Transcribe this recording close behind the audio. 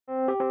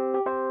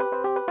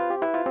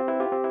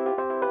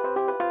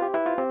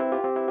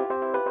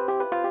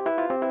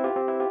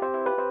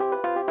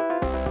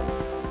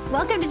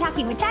Welcome to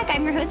Talking with Tech.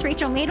 I'm your host,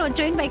 Rachel Madel,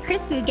 joined by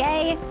Chris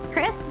Bugay.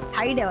 Chris, how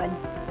are you doing?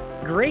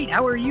 Great.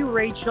 How are you,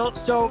 Rachel?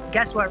 So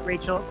guess what,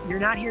 Rachel? You're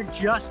not here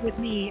just with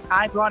me.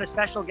 I brought a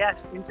special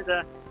guest into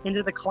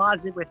the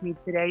closet with me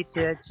today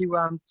to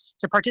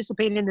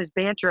participate in this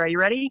banter. Are you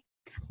ready?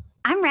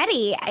 I'm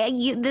ready.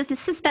 The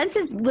suspense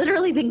has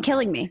literally been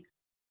killing me.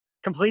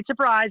 Complete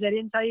surprise. I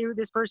didn't tell you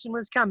this person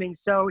was coming.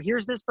 So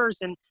here's this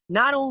person.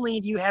 Not only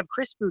do you have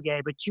Chris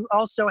Bugay, but you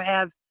also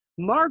have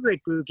Margaret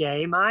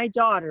Bugay, my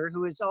daughter,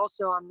 who is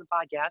also on the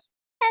podcast.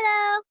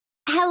 Hello.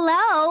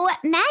 Hello,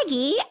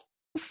 Maggie.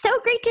 So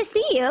great to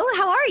see you.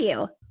 How are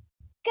you?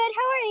 Good.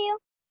 How are you?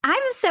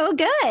 I'm so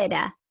good.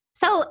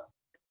 So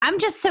I'm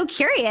just so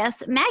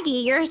curious. Maggie,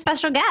 you're a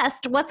special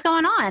guest. What's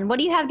going on? What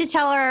do you have to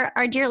tell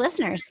our dear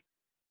listeners?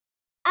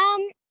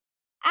 I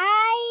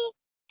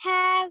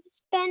have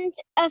spent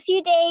a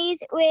few days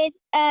with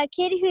a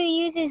kid who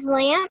uses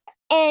LAMP,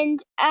 and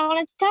I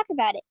wanted to talk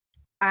about it.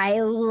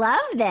 I love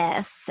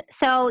this.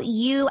 So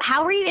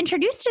how were you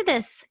introduced to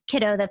this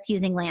kiddo that's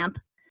using LAMP?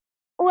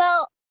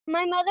 Well,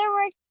 my mother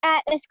worked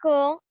at a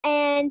school,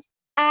 and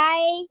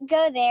I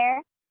go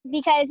there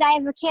because I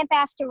have a camp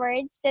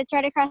afterwards that's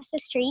right across the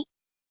street.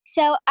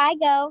 So I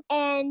go,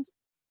 and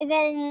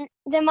then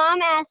the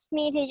mom asked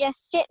me to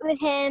just sit with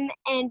him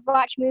and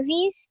watch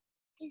movies.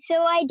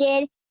 So I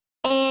did,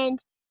 and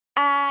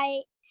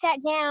I sat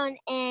down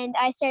and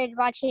I started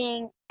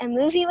watching a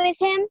movie with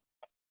him.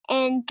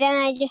 And then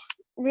I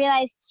just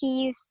realized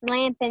he used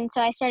LAMP, and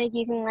so I started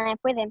using LAMP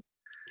with him.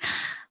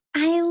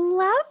 I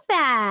love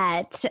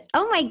that.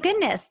 Oh my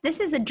goodness. This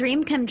is a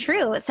dream come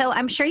true. So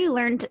I'm sure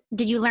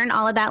did you learn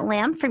all about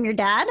LAMP from your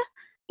dad?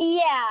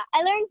 Yeah,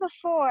 I learned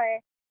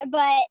before,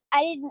 but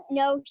I didn't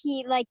know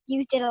he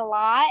used it a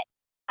lot.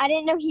 I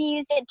didn't know he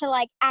used it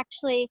to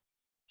actually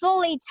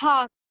fully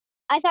talk.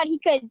 I thought he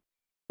could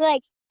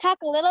talk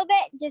a little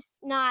bit, just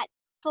not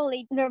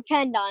fully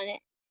depend on it.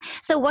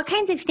 So what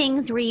kinds of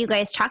things were you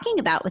guys talking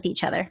about with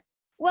each other?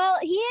 Well,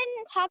 he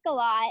didn't talk a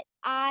lot.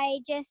 I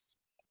just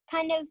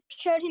kind of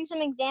showed him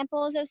some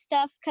examples of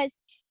stuff because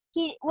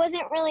he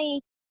didn't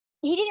really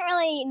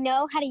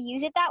know how to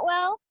use it that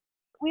well.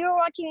 We were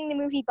watching the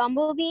movie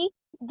Bumblebee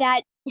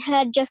that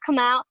had just come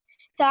out.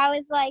 So I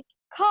was like,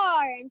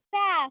 car and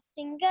fast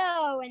and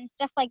go and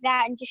stuff like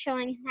that, and just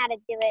showing him how to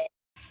do it.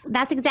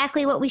 That's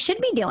exactly what we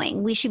should be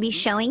doing. We should be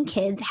showing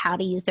kids how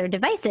to use their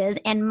devices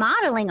and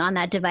modeling on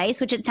that device,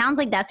 which it sounds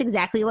like that's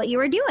exactly what you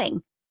were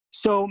doing.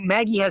 So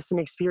Maggie has some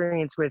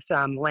experience with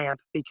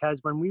LAMP because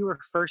when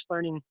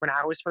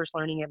I was first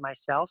learning it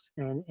myself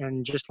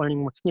and just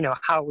learning,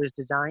 how it was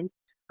designed,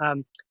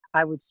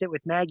 I would sit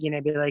with Maggie and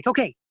I'd be like,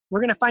 okay, we're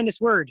going to find this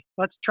word.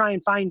 Let's try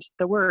and find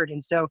the word.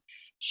 And so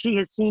she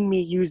has seen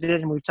me use it,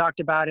 and we've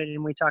talked about it,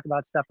 and we talk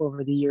about stuff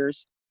over the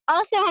years.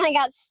 Also, when I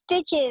got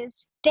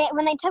stitches,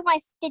 when I took my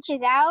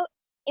stitches out,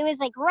 it was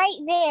right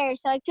there,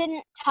 so I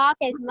couldn't talk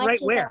as much Right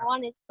as where? I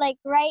wanted,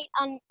 right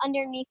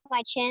underneath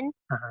my chin.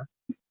 Uh-huh.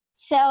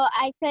 So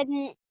I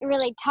couldn't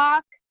really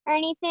talk or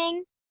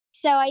anything.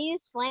 So I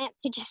used LAMP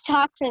to just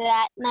talk for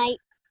that night.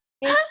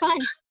 It was fun.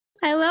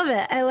 I love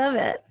it. I love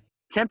it.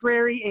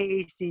 Temporary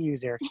AAC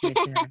user.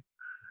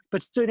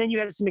 But so then you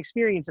had some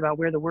experience about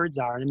where the words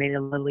are, and it made it a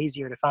little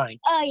easier to find.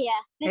 Oh, yeah.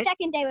 The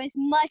second day was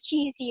much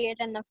easier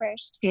than the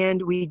first.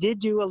 And we did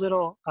do a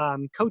little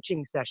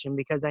coaching session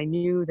because I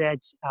knew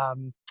that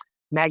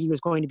Maggie was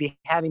going to be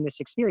having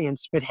this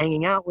experience with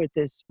hanging out with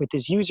this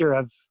user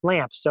of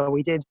LAMP. So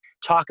we did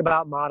talk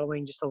about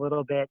modeling just a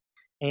little bit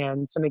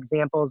and some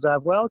examples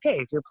of, well, okay,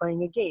 if you're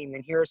playing a game,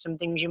 then here are some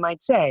things you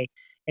might say.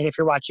 And if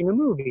you're watching a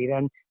movie,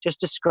 then just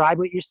describe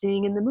what you're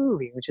seeing in the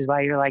movie, which is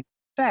why you're like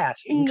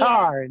fast and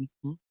car. And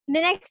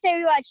the next day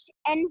we watched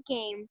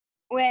Endgame,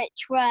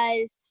 which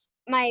was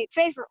my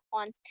favorite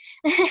one.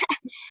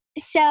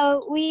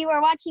 So we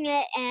were watching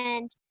it,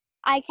 and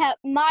I kept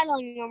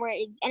modeling the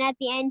words, and at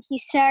the end he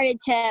started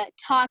to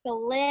talk a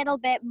little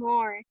bit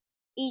more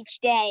each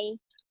day,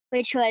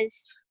 which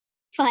was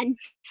fun.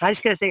 I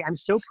just gotta say, I'm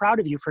so proud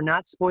of you for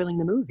not spoiling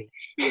the movie.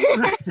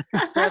 I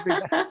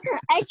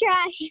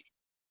tried.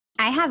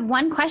 I have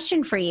one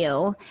question for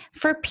you.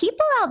 For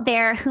people out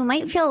there who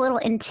might feel a little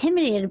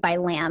intimidated by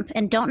LAMP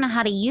and don't know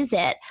how to use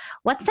it,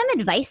 what's some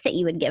advice that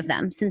you would give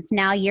them, since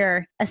now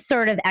you're a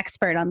sort of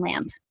expert on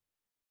LAMP?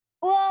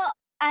 Well,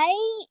 I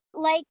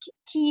like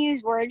to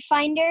use Word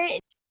Finder.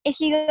 If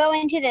you go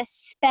into the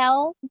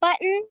spell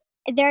button,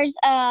 there's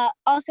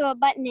also a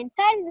button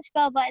inside of the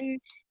spell button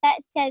that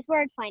says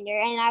Word Finder,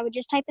 and I would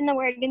just type in the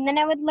word, and then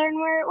I would learn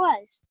where it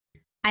was.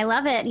 I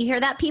love it. You hear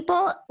that,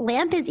 people?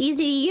 LAMP is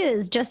easy to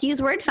use. Just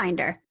use Word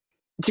Finder.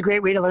 It's a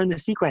great way to learn the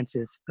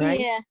sequences,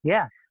 right?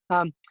 Yeah.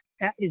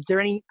 Is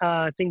there any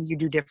thing you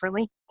do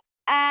differently?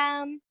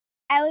 I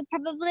would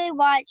probably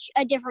watch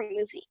a different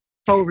movie.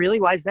 Oh,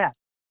 really? Why is that?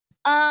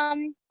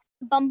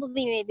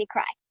 Bumblebee made me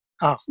cry.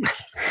 Oh.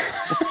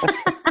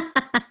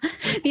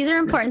 These are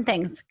important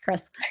things,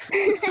 Chris.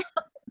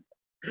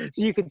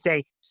 So you could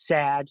say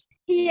sad.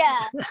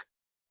 Yeah,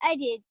 I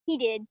did. He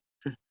did.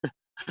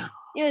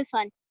 It was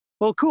fun.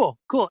 Well, cool.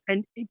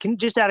 And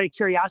just out of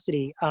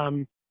curiosity,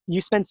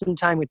 you spent some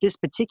time with this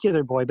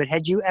particular boy, but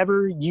had you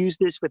ever used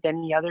this with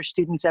any other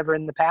students ever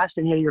in the past?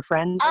 Any of your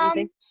friends or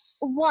anything?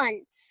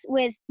 Once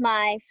with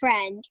my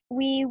friend,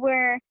 we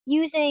were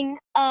using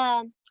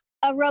a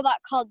robot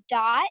called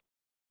Dot,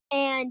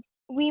 and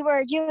we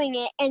were doing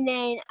it, and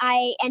then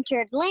I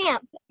entered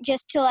LAMP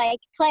just to like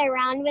play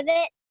around with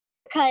it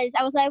because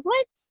I was like,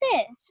 what's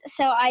this?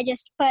 So I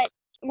just put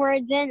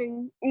words in,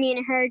 and me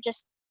and her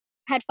just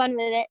had fun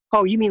with it.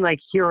 Oh, you mean like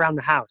here around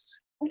the house?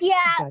 Yeah,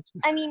 Gotcha.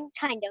 I mean,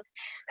 kind of.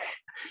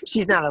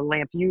 She's not a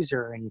LAMP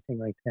user or anything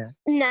like that.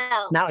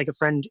 No. Not like a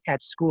friend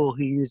at school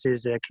who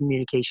uses a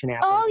communication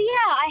app. Oh,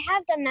 yeah, I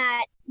have done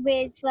that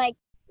with, like,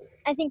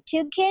 I think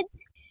 2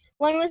 kids.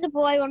 One was a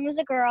boy, one was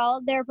a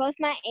girl. They're both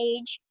my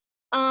age.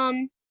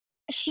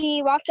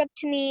 She walked up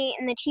to me,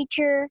 and the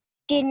teacher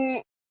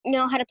didn't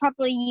know how to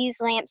properly use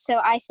LAMP, so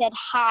I said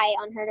hi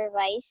on her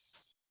device.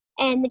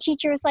 And the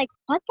teacher was like,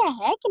 what the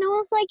heck? And I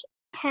was like,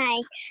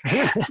 hi.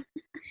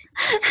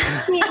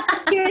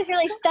 She was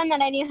really stunned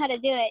that I knew how to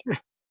do it.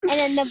 And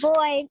then the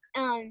boy,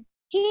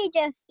 he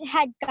just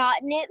had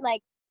gotten it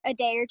like a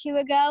day or 2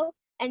 ago,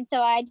 and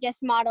so I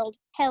just modeled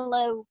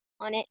hello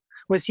on it.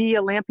 Was he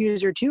a LAMP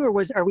user too,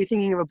 or are we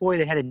thinking of a boy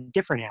that had a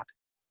different app?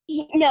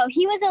 No,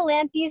 he was a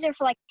LAMP user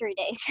for like 3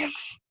 days.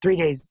 3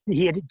 days.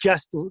 He had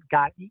just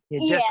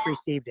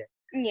received it.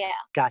 Yeah.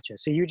 Gotcha.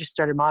 So you just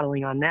started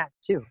modeling on that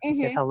too. You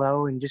said Mhm.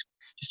 hello and just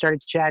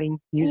started chatting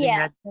using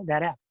Yeah.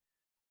 that app.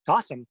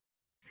 Awesome.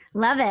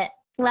 Love it.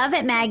 Love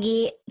it,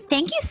 Maggie.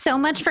 Thank you so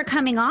much for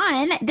coming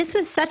on. This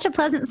was such a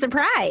pleasant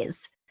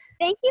surprise.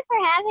 Thank you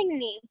for having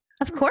me.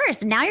 Of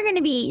course. Now you're going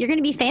to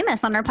be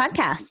famous on our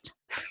podcast.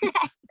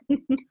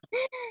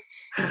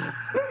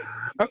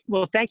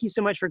 Well, thank you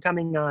so much for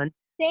coming on.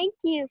 Thank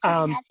you for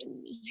Um,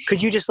 having me.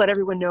 Could you just let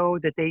everyone know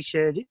that they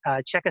should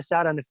check us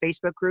out on the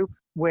Facebook group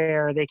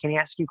where they can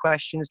ask you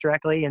questions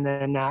directly, and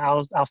then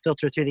I'll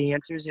filter through the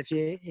answers if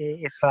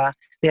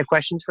they have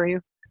questions for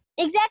you.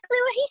 Exactly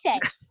what he said.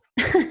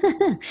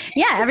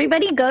 Yeah,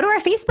 everybody go to our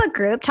Facebook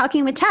group,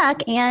 Talking with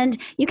Tech, and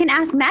you can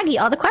ask Maggie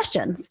all the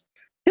questions.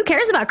 Who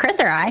cares about Chris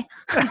or I?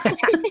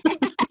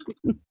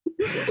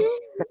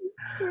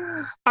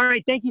 All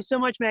right. Thank you so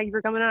much, Maggie,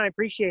 for coming on. I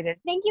appreciate it.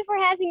 Thank you for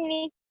having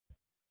me.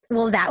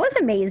 Well, that was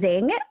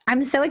amazing.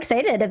 I'm so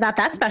excited about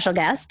that special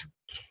guest.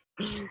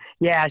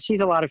 Yeah,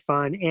 she's a lot of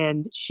fun,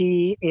 and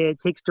she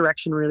takes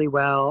direction really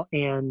well,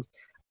 and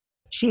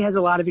she has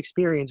a lot of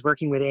experience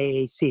working with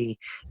AAC,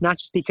 not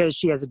just because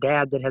she has a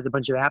dad that has a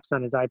bunch of apps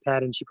on his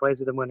iPad and she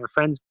plays with them when her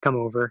friends come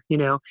over,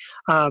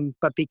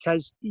 but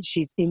because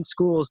she's in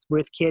schools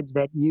with kids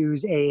that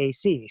use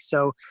AAC.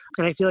 So,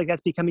 and I feel like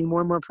that's becoming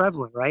more and more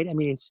prevalent, right? I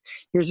mean,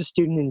 here's a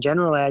student in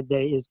general ed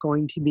that is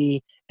going to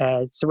be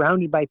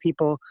surrounded by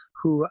people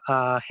who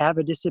have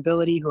a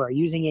disability, who are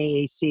using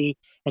AAC,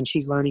 and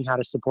she's learning how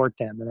to support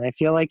them. And I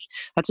feel like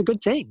that's a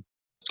good thing.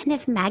 And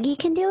if Maggie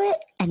can do it,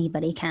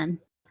 anybody can.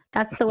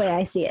 That's the way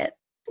I see it.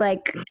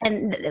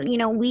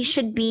 We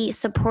should be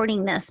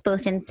supporting this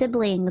both in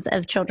siblings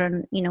of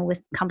children, with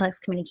complex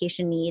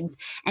communication needs,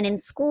 and in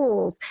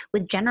schools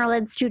with general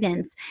ed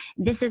students.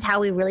 This is how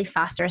we really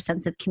foster a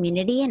sense of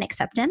community and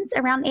acceptance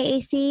around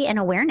AAC and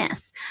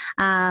awareness.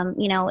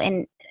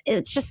 And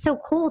it's just so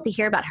cool to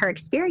hear about her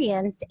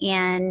experience,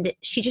 and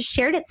she just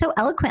shared it so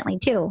eloquently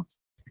too.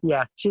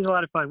 Yeah, she's a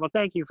lot of fun. Well,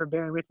 thank you for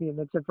bearing with me in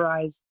that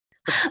surprise.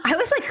 I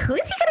was like, who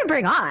is he going to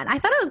bring on? I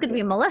thought it was going to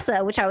be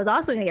Melissa, which I was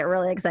also going to get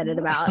really excited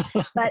about.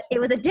 But it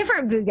was a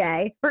different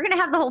Bugay. We're going to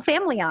have the whole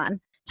family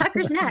on.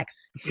 Tucker's next.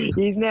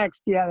 He's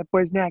next. Yeah, that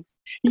boy's next.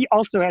 He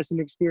also has some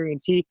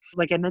experience. He,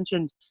 like I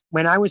mentioned,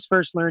 when I was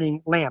first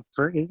learning LAMP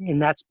in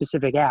that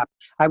specific app,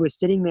 I was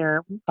sitting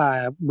there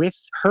with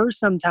her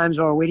sometimes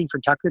while we're waiting for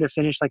Tucker to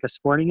finish like a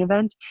sporting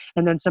event.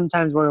 And then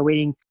sometimes while we're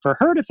waiting for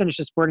her to finish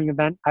a sporting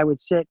event, I would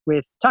sit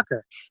with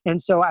Tucker. And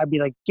so I'd be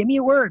like, give me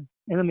a word.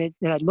 And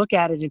I'd look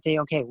at it and say,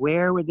 okay,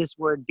 where would this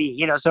word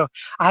be? So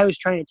I was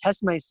trying to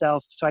test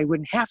myself so I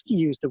wouldn't have to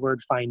use the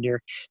word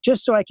finder,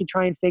 just so I could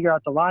try and figure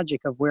out the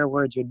logic of where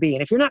words would be.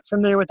 And if you're not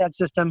familiar with that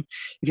system,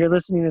 if you're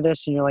listening to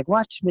this and you're like,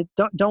 what?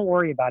 Don't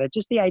worry about it.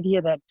 Just the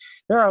idea that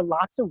there are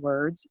lots of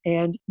words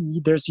and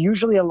there's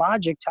usually a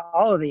logic to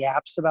all of the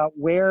apps about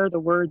where the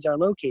words are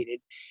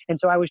located. And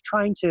so I was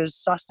trying to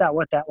suss out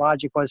what that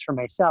logic was for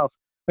myself,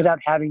 without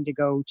having to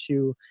go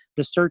to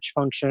the search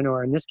function,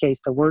 or in this case,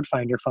 the word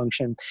finder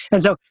function.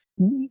 And so,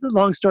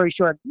 long story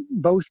short,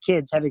 both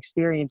kids have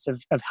experience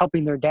of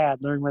helping their dad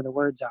learn where the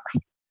words are.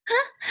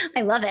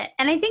 I love it.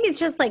 And I think it's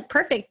just like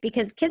perfect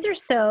because kids are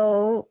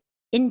so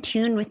in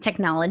tune with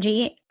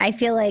technology. I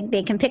feel like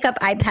they can pick up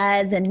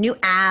iPads and new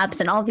apps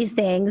and all these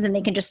things, and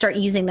they can just start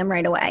using them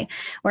right away.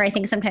 Where I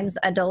think sometimes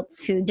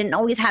adults who didn't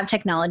always have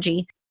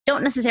technology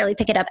don't necessarily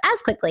pick it up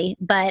as quickly,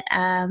 but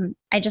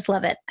I just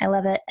love it. I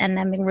love it. And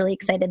I'm really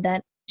excited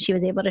that she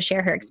was able to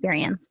share her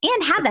experience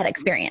and have that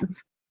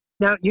experience.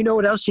 Now, you know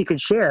what else she could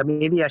share?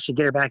 Maybe I should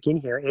get her back in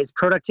here, is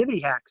productivity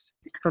hacks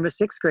from a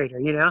 6th grader.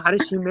 How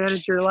does she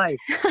manage her life?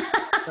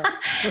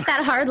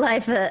 That hard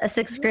life a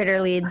 6th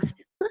grader leads.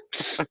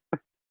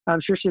 I'm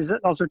sure she has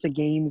all sorts of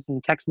games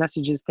and text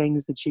messages,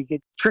 things that she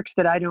get, tricks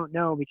that I don't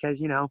know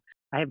because,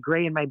 I have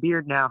gray in my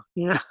beard now,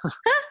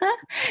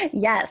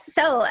 Yes.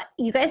 So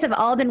you guys have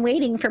all been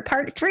waiting for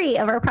part 3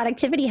 of our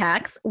productivity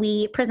hacks.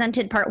 We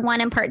presented part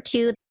 1 and part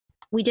 2.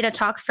 We did a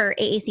talk for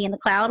AAC in the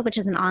Cloud, which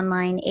is an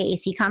online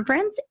AAC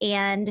conference.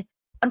 And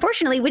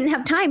unfortunately, we didn't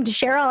have time to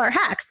share all our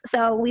hacks.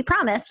 So we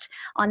promised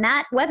on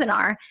that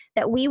webinar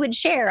that we would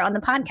share on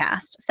the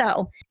podcast.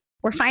 So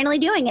we're finally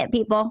doing it,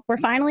 people. We're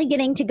finally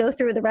getting to go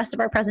through the rest of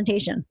our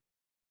presentation.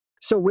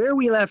 So where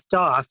we left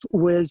off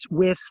was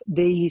with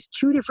these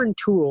 2 different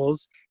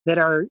tools that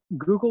are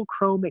Google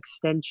Chrome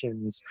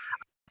extensions.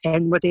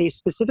 And what they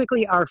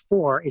specifically are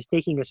for is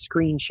taking a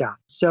screenshot.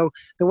 So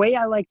the way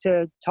I like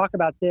to talk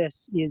about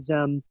this is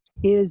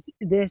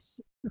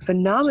this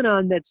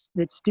phenomenon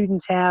that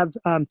students have.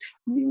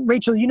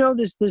 Rachel,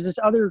 there's this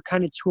other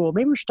kind of tool.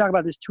 Maybe we should talk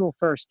about this tool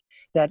first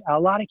that a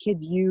lot of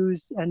kids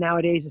use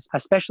nowadays,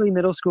 especially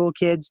middle school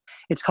kids.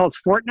 It's called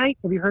Fortnite.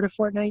 Have you heard of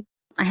Fortnite?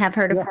 I have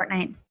heard of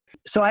Fortnite.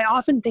 So I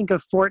often think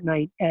of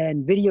Fortnite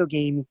and video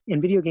game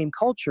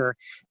culture.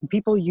 And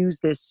people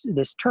use this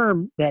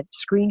term that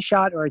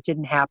screenshot or it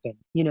didn't happen,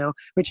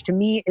 which to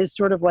me is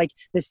sort of like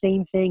the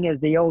same thing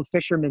as the old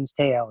fisherman's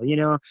tale,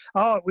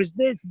 Oh, it was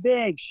this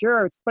big,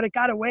 sure, but it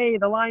got away,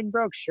 the line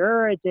broke,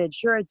 sure it did.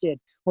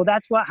 Well,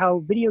 that's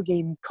how video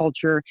game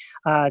culture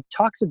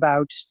talks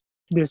about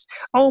this.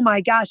 Oh my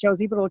gosh, I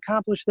was able to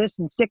accomplish this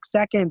in 6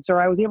 seconds,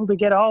 or I was able to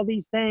get all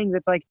these things.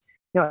 It's like,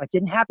 no, it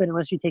didn't happen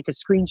unless you take a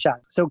screenshot.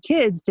 So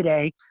kids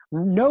today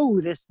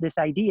know this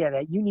idea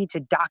that you need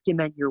to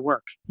document your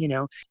work,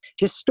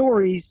 Just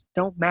stories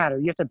don't matter.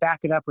 You have to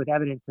back it up with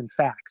evidence and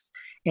facts.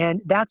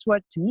 And that's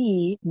what, to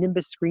me,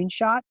 Nimbus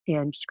Screenshot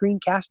and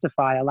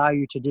Screencastify allow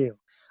you to do.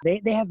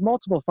 They have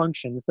multiple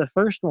functions. The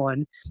first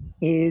one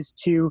is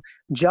to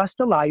just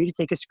allow you to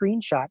take a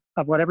screenshot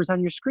of whatever's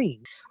on your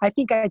screen. I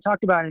think I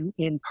talked about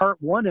in part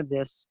 1 of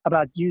this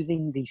about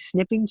using the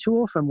snipping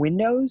tool from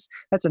Windows.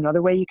 That's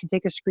another way you can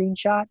take a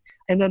screenshot.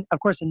 And then, of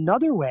course,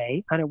 another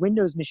way on a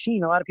Windows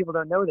machine, a lot of people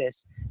don't know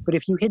this, but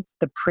if you hit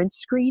the print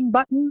screen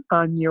button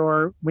on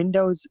your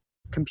Windows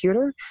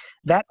computer,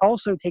 that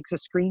also takes a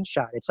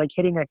screenshot. It's like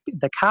hitting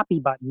the copy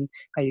button,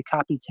 how you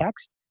copy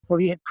text. Well,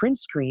 if you hit print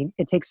screen,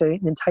 it takes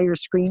an entire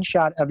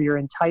screenshot of your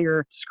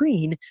entire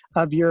screen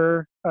of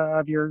your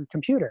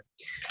computer.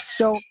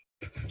 So,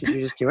 did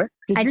you just do it?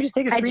 Did you just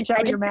take a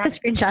screenshot of your Mac? I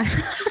just took a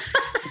screenshot.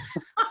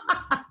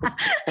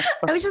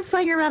 I was just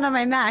playing around on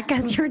my Mac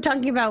as you were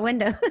talking about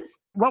Windows.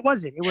 What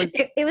was it?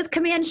 It was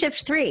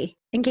Command-Shift-3,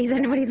 in case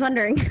anybody's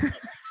wondering.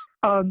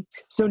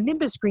 So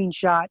Nimbus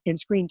Screenshot and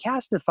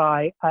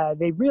Screencastify,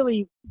 they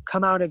really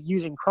come out of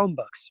using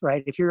Chromebooks,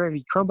 right? If you're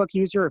a Chromebook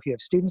user, if you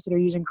have students that are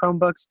using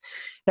Chromebooks,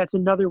 that's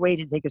another way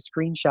to take a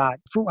screenshot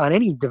on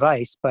any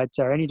device,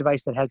 or any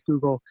device that has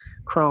Google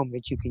Chrome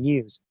that you can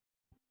use.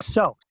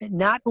 So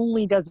not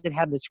only does it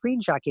have the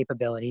screenshot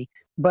capability,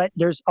 but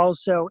there's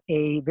also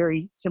a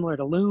very similar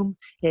to Loom.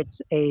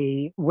 It's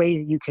a way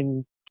that you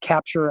can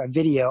capture a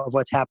video of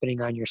what's happening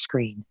on your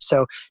screen.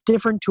 So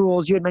different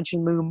tools. You had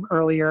mentioned Loom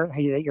earlier,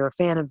 that you're a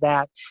fan of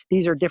that.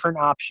 These are different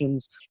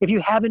options. If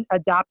you haven't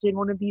adopted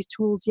one of these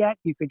tools yet,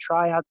 you could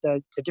try out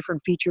the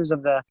different features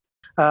of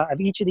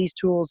each of these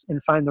tools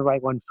and find the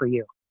right one for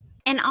you.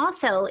 And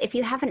also, if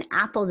you have an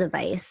Apple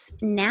device,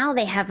 now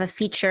they have a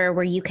feature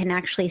where you can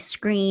actually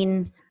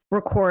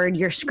record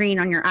your screen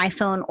on your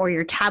iPhone or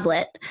your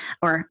tablet,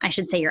 or I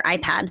should say your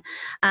iPad,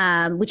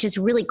 which is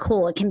really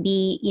cool. It can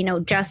be,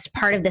 just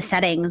part of the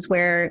settings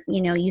where,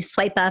 you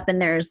swipe up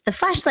and there's the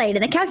flashlight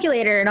and the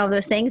calculator and all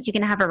those things. You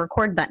can have a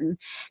record button.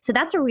 So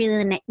that's a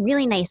really,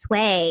 really nice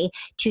way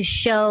to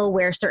show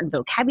where certain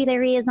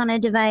vocabulary is on a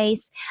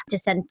device, to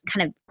send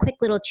kind of quick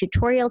little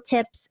tutorial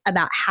tips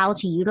about how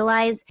to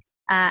utilize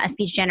a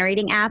speech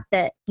generating app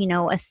that,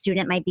 a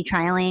student might be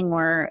trialing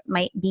or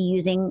might be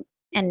using,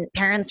 and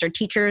parents or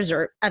teachers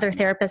or other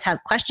therapists have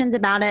questions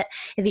about it.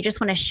 If you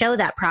just want to show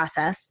that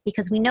process,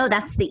 because we know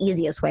that's the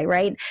easiest way,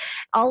 right?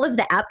 All of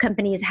the app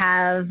companies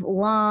have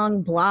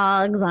long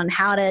blogs on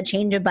how to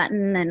change a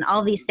button and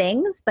all these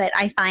things, but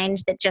I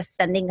find that just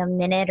sending a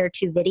minute or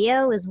 2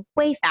 video is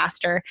way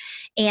faster.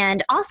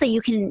 And also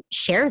you can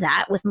share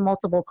that with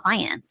multiple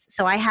clients.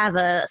 So I have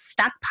a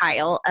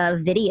stockpile of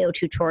video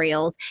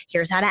tutorials.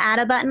 Here's how to add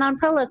a button on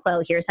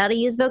Proloquo. Here's how to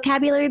use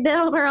Vocabulary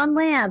Builder on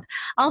LAMP.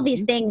 All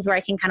these things where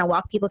I can kind of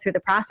walk people through the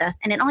process,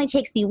 and it only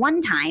takes me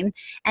one time,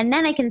 and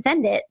then I can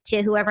send it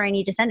to whoever I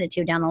need to send it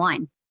to down the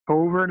line.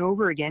 Over and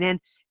over again. And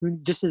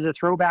just as a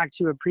throwback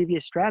to a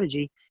previous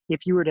strategy,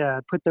 if you were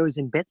to put those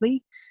in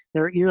Bitly,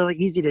 they're really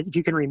easy to, if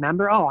you can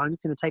remember, I'm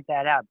going to type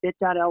that out,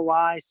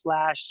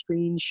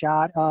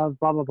 bit.ly/screenshot of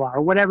blah, blah, blah,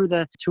 or whatever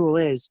the tool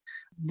is.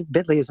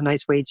 Bitly is a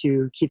nice way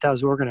to keep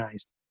those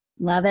organized.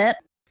 Love it.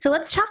 So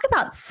let's talk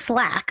about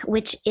Slack,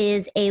 which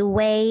is a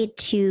way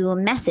to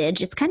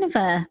message. It's kind of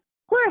a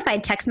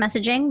glorified text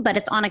messaging, but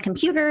it's on a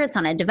computer, it's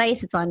on a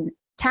device, it's on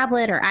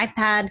tablet or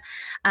iPad.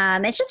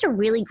 It's just a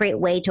really great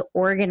way to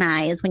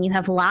organize when you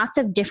have lots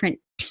of different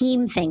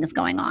team things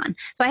going on.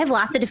 So I have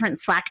lots of different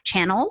Slack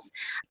channels.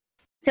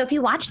 So if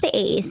you watch the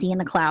AAC in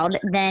the cloud,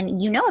 then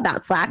you know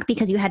about Slack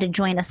because you had to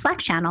join a Slack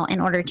channel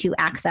in order to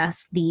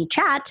access the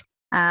chat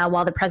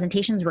while the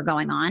presentations were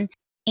going on.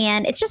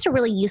 And it's just a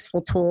really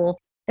useful tool.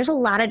 There's a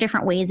lot of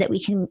different ways that we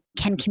can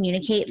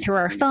communicate through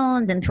our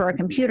phones and through our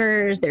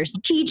computers. There's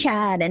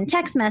GChat and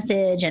text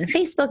message and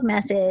Facebook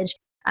message.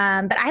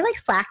 But I like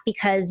Slack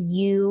because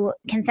you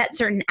can set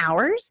certain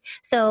hours.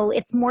 So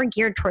it's more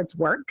geared towards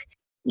work.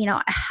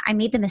 I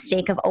made the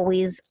mistake of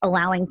always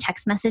allowing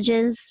text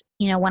messages,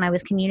 when I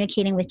was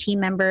communicating with team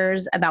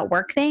members about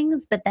work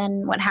things. But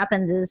then what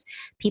happens is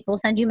people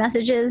send you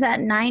messages at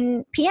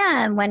 9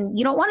 p.m. when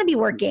you don't want to be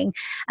working.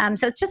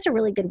 So it's just a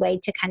really good way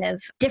to kind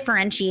of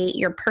differentiate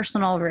your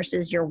personal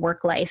versus your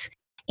work life.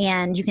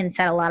 And you can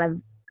set a lot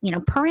of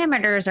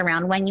parameters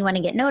around when you want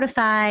to get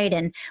notified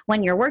and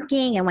when you're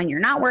working and when you're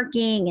not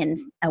working and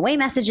away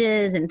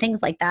messages and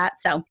things like that.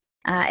 So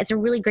it's a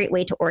really great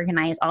way to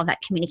organize all that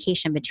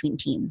communication between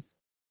teams.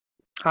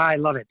 I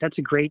love it. That's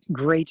a great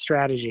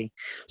strategy.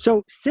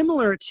 So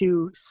similar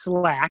to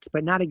Slack,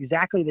 but not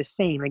exactly the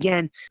same.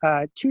 Again,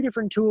 two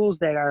different tools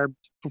that are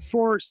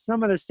for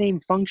some of the same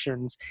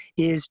functions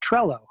is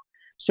Trello.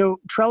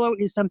 So Trello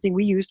is something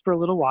we used for a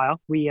little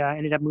while. We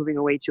ended up moving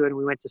away to it and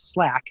we went to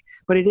Slack,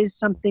 but it is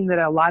something that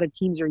a lot of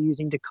teams are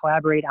using to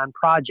collaborate on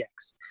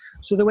projects.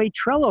 So the way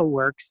Trello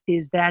works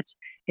is that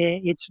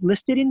it's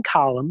listed in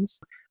columns.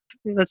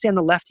 Let's say on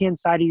the left-hand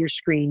side of your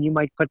screen, you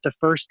might put the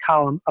first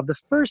column of the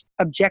first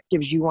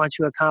objectives you want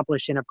to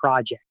accomplish in a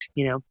project,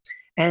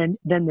 And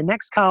then the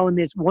next column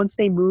is once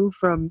they move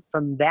from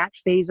that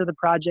phase of the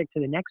project to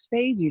the next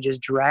phase, you just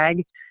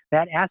drag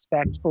that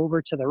aspect over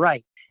to the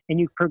right. And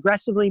you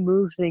progressively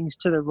move things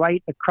to the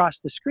right across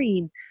the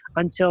screen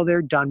until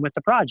they're done with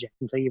the project,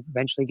 until you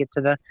eventually get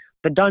to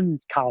the done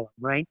column,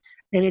 right?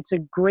 And it's a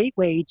great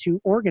way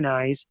to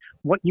organize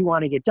what you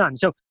want to get done.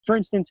 So for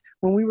instance,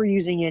 when we were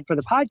using it for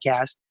the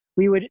podcast,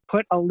 we would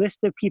put a list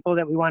of people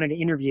that we wanted to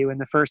interview in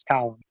the first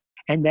column.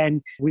 And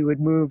then we would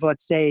move,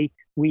 let's say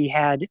we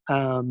had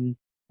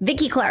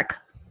Vicki Clark.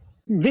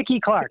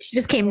 She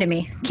just came to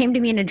me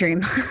in a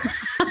dream.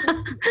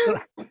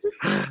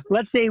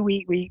 Let's say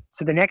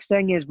so the next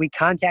thing is we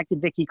contacted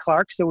Vicki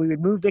Clark. So we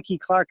would move Vicki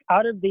Clark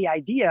out of the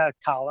idea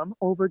column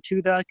over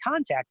to the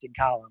contacted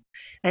column.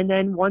 And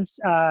then once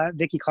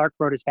Vicki Clark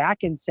wrote us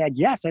back and said,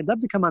 yes, I'd love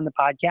to come on the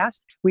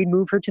podcast, we'd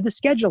move her to the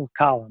scheduled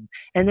column.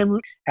 And then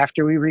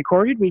after we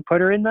recorded, we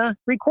put her in the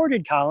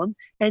recorded column.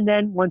 And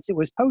then once it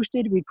was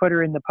posted, we put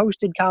her in the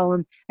posted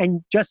column.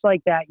 And just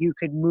like that, you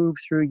could move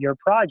through your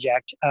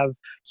project of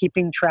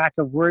keeping track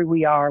of where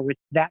we are with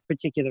that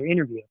particular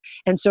interview.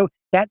 And so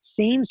that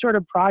same sort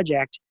of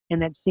project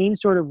and that same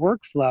sort of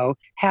workflow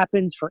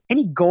happens for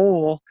any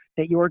goal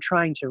that you're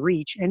trying to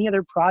reach, any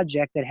other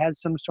project that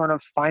has some sort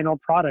of final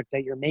product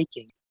that you're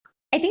making.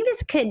 I think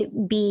this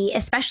could be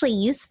especially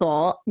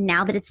useful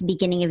now that it's the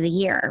beginning of the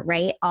year,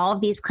 right? All of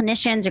these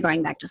clinicians are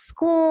going back to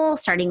school,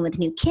 starting with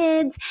new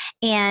kids.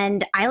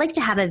 And I like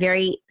to have a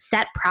very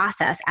set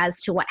process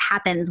as to what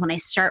happens when I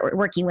start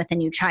working with a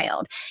new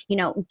child.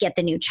 Get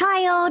the new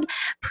child,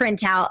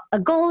 print out a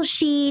goal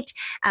sheet,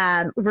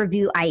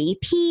 review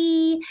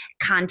IEP,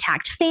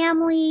 contact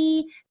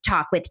family,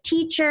 talk with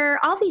teacher,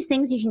 all these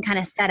things you can kind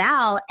of set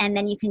out, and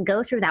then you can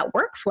go through that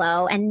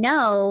workflow and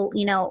know,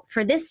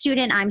 for this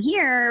student, I'm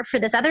here. For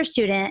this other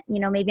student,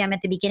 maybe I'm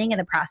at the beginning of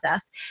the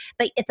process,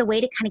 but it's a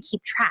way to kind of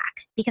keep track,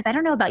 because I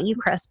don't know about you,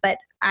 Chris, but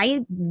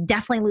I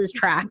definitely lose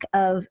track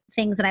of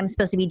things that I'm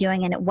supposed to be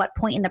doing and at what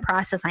point in the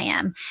process I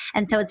am.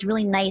 And so it's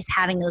really nice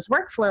having those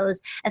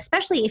workflows,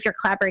 especially if you're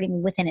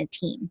collaborating within a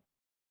team.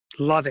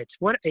 Love it.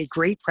 What a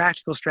great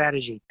practical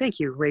strategy. Thank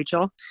you,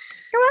 Rachel.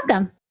 You're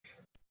welcome.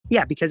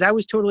 Yeah, because I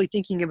was totally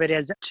thinking of it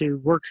as to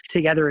work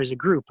together as a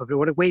group.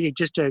 What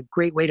a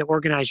great way to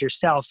organize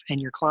yourself and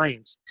your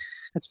clients.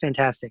 That's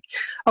fantastic.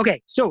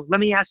 Okay, so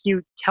let me ask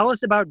you, tell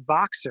us about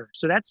Voxer.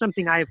 So that's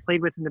something I have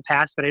played with in the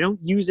past, but I don't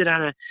use it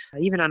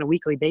even on a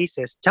weekly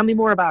basis. Tell me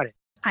more about it.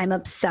 I'm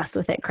obsessed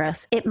with it,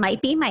 Chris. It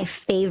might be my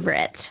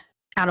favorite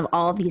out of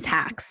all of these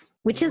hacks,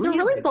 which is a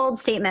really bold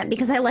statement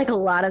because I like a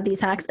lot of these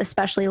hacks,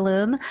 especially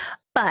Loom,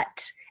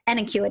 and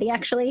Acuity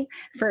actually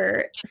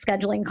for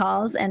scheduling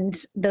calls and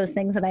those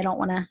things that I don't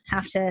want to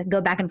have to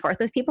go back and forth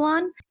with people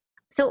on.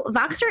 So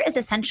Voxer is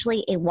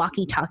essentially a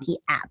walkie-talkie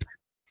app.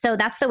 So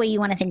that's the way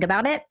you want to think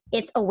about it.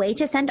 It's a way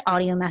to send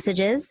audio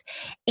messages.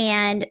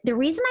 And the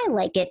reason I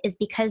like it is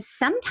because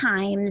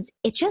sometimes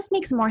it just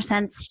makes more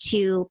sense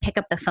to pick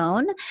up the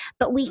phone,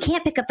 but we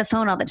can't pick up the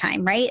phone all the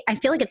time, right? I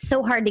feel like it's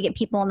so hard to get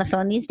people on the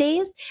phone these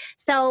days.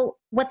 So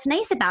what's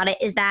nice about it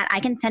is that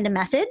I can send a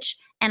message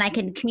and I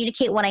can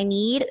communicate what I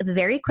need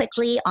very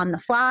quickly on the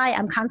fly.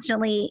 I'm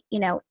constantly,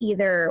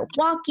 either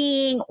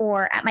walking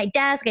or at my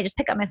desk. I just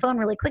pick up my phone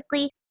really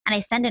quickly and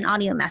I send an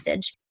audio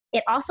message.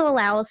 It also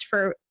allows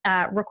for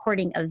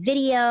recording a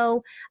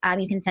video.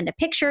 You can send a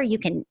picture. You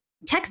can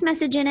text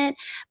message in it.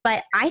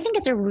 But I think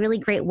it's a really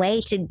great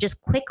way to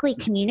just quickly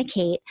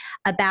communicate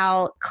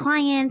about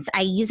clients.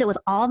 I use it with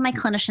all of my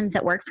clinicians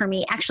that work for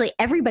me. Actually,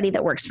 everybody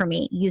that works for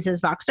me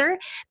uses Voxer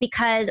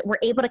because we're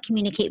able to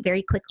communicate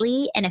very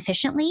quickly and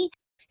efficiently.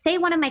 say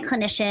one of my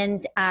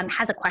clinicians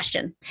has a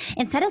question.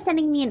 Instead of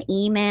sending me an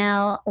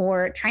email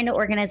or trying to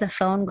organize a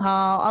phone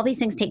call, all these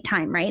things take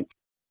time, right?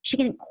 She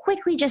can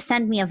quickly just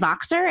send me a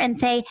Voxer and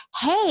say,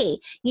 hey,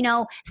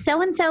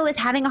 so-and-so is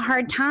having a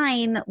hard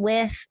time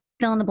with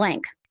fill in the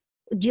blank.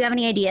 Do you have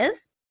any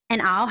ideas?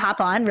 And I'll hop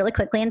on really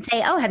quickly and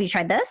say, oh, have you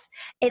tried this?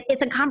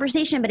 It's a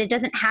conversation, but it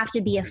doesn't have to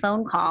be a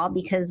phone call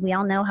because we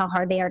all know how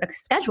hard they are to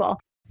schedule.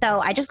 So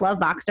I just love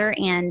Voxer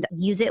and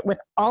use it with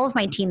all of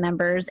my team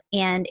members.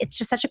 And it's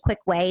just such a quick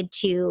way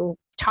to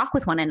talk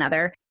with one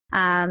another,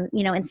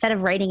 instead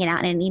of writing it out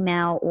in an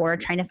email or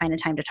trying to find a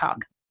time to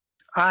talk.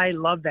 I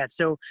love that.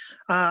 So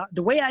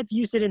the way I've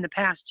used it in the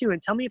past too, and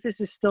tell me if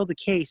this is still the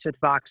case with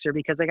Voxer,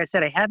 because like I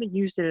said, I haven't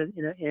used it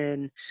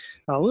in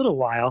a little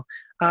while,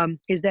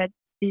 is that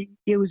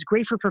it was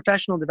great for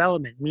professional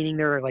development, meaning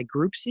there are like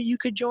groups that you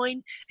could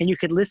join and you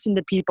could listen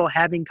to people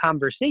having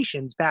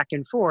conversations back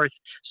and forth,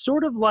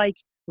 sort of like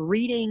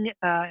reading,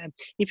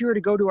 if you were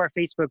to go to our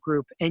Facebook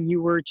group and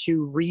you were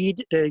to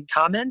read the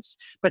comments,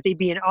 but they'd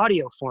be in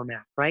audio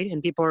format, right?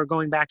 And people are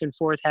going back and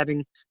forth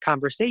having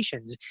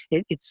conversations.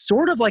 It's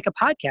sort of like a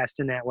podcast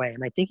in that way.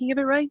 Am I thinking of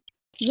it right?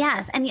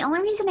 Yes. And the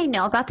only reason I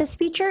know about this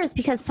feature is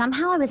because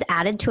somehow I was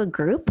added to a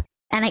group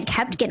and I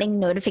kept getting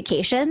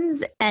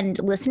notifications and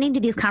listening to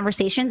these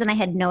conversations, and I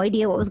had no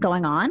idea what was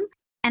going on.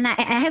 And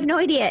I have no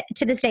idea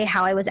to this day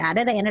how I was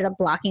added. I ended up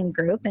blocking the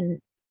group,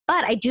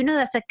 but I do know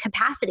that's a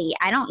capacity.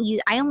 I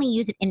only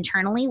use it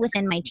internally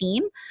within my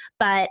team.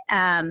 But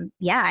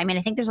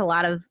I think there's a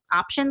lot of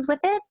options with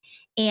it.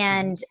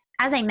 And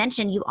as I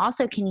mentioned, you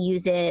also can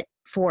use it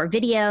for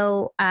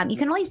video. You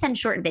can only send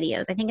short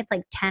videos. I think it's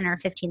like 10 or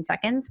 15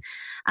 seconds.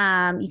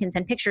 You can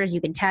send pictures, you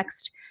can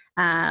text.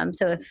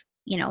 So if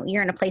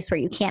you're in a place where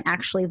you can't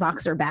actually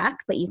Voxer back,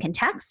 but you can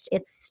text,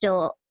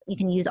 you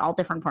can use all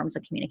different forms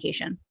of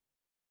communication.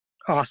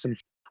 Awesome.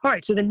 All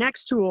right. So the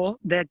next tool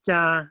that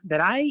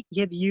I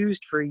have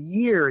used for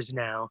years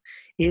now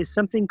is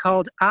something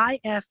called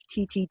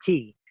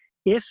IFTTT.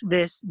 If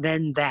this,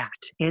 then that.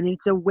 And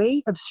it's a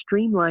way of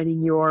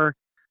streamlining your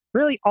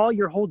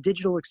whole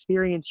digital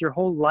experience, your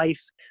whole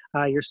life,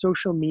 your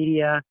social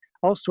media,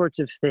 all sorts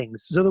of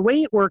things. So the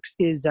way it works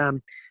is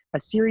a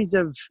series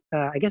of,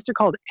 I guess they're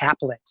called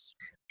applets,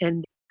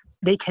 and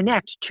they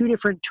connect two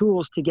different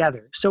tools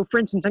together. So for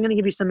instance, I'm going to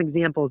give you some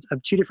examples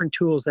of two different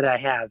tools that I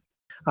have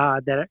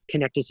that are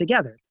connected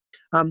together.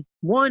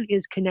 One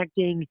is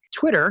connecting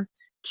Twitter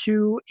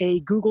to a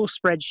Google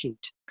spreadsheet,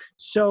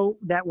 so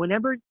that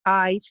whenever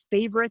I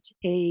favorite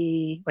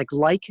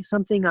like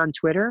something on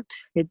Twitter,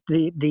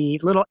 the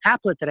little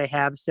applet that I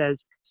have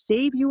says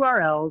save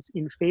URLs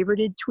in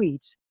favorited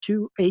tweets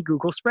to a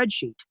Google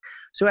spreadsheet.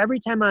 So every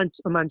time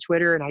I'm on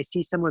Twitter and I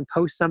see someone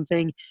post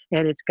something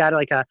and it's got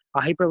like a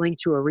hyperlink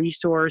to a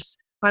resource,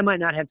 I might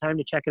not have time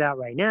to check it out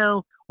right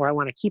now, or I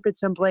want to keep it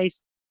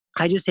someplace.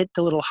 I just hit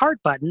the little heart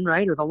button,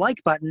 right, or the like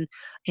button,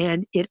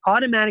 and it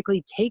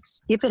automatically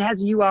takes, if it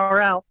has a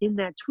URL in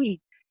that tweet,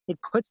 it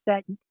puts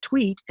that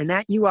tweet and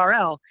that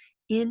URL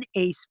in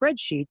a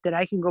spreadsheet that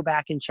I can go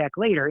back and check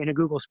later in a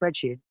Google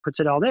spreadsheet. It puts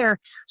it all there,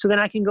 so then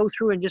I can go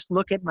through and just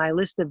look at my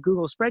list of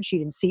Google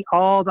spreadsheet and see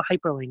all the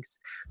hyperlinks,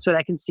 so that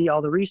I can see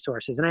all the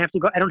resources. And I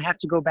don't have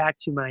to go back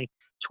to my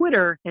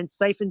Twitter and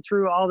siphon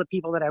through all the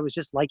people that I was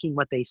just liking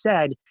what they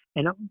said.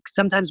 And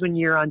sometimes when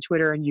you're on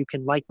Twitter and you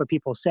can like what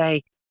people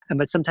say,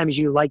 but sometimes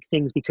you like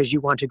things because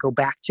you want to go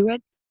back to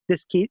it.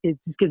 This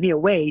gives me a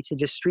way to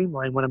just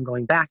streamline what I'm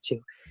going back to.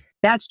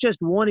 That's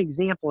just one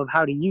example of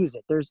how to use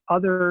it. There's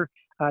other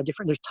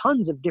there's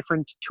tons of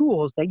different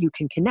tools that you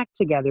can connect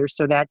together,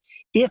 so that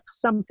if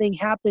something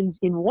happens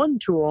in one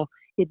tool,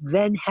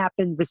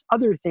 this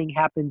other thing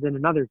happens in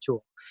another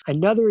tool.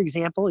 Another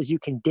example is you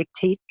can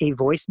dictate a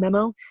voice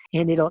memo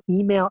and it'll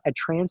email a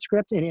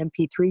transcript and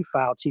MP3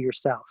 file to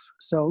yourself.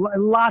 So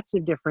lots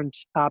of different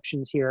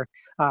options here.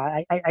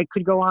 I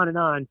could go on and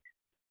on.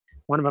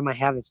 One of them I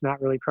have, it's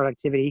not really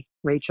productivity,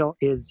 Rachel,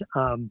 is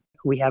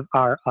we have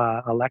our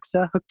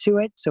Alexa hooked to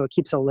it. So it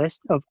keeps a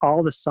list of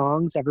all the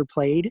songs ever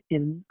played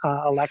in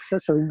Alexa.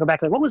 So we can go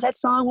back like, what was that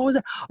song? What was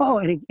it? Oh,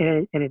 and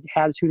it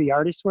has who the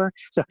artists were.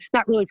 So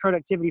not really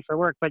productivity for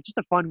work, but just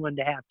a fun one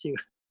to have too.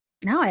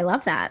 No, I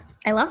love that.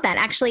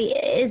 Actually,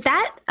 is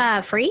that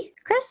free,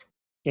 Chris?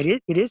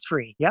 It is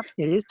free. Yep,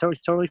 it is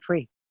totally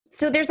free.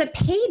 So there's a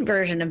paid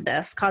version of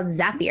this called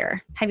Zapier.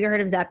 Have you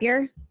heard of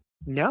Zapier?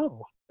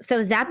 No.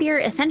 So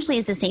Zapier essentially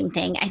is the same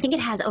thing. I think it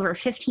has over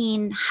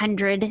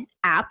 1,500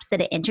 apps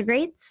that it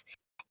integrates,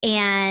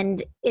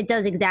 and it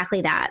does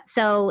exactly that.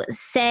 So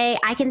say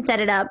I can set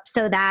it up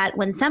so that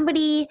when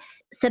somebody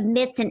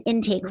submits an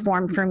intake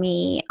form for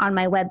me on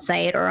my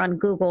website or on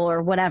Google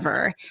or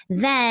whatever,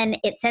 then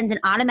it sends an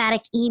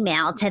automatic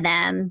email to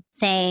them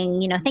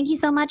saying, thank you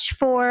so much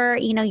for,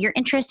 your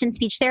interest in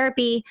speech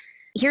therapy.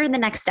 Here are the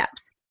next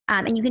steps.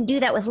 And you can do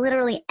that with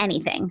literally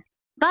anything.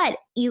 But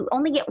you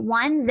only get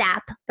one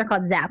Zap. They're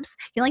called Zaps.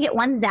 You only get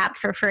one Zap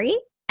for free,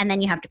 and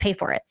then you have to pay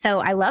for it. So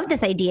I love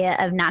this idea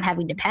of not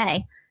having to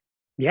pay.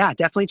 Yeah,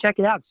 definitely check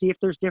it out. See if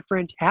there's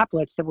different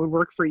applets that would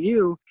work for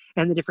you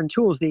and the different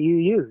tools that you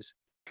use.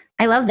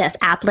 I love this.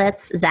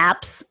 Applets,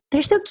 Zaps,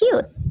 they're so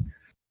cute.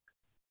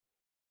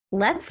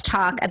 Let's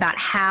talk about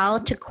how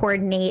to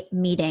coordinate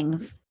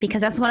meetings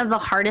because that's one of the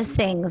hardest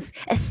things,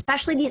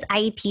 especially these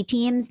IEP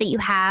teams that you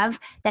have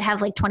that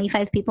have like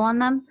 25 people on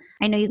them.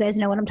 I know you guys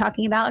know what I'm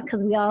talking about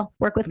because we all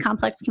work with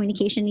complex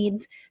communication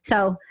needs.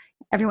 So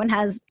everyone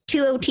has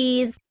 2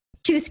 OTs,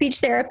 2 speech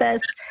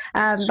therapists,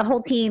 the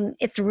whole team.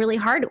 It's really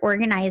hard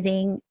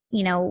organizing,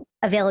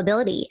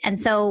 availability. And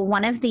so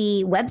one of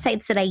the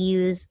websites that I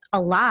use a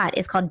lot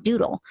is called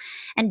Doodle.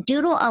 And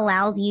Doodle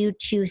allows you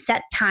to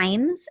set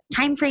time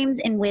frames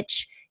in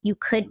which you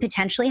could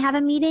potentially have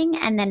a meeting,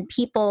 and then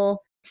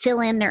people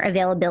fill in their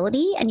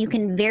availability. And you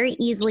can very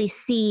easily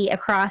see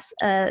across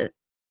a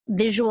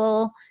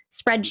visual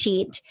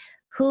spreadsheet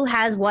who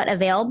has what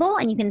available.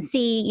 And you can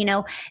see,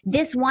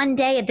 this one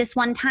day at this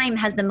one time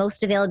has the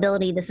most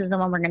availability. This is the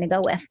one we're going to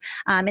go with.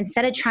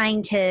 Instead of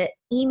trying to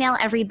email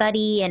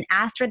everybody and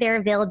ask for their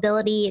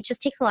availability, it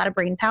just takes a lot of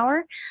brain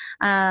power.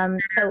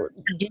 So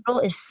Doodle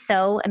is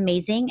so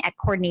amazing at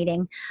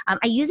coordinating.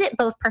 I use it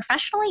both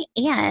professionally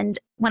and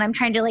when I'm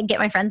trying to get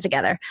my friends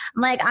together.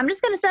 I'm like, I'm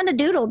just going to send a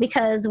doodle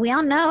because we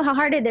all know how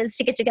hard it is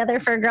to get together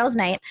for a girls'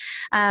 night.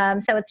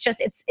 So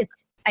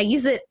I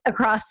use it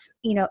across,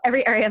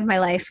 every area of my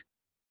life.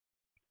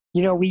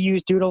 We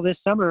use Doodle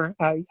this summer.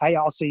 I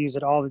also use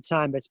it all the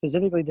time, but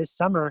specifically this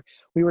summer,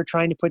 we were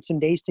trying to put some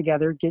days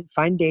together,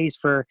 find days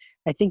for,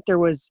 I think there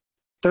was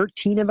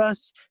 13 of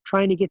us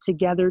trying to get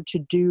together to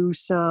do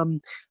some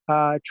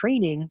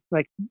training.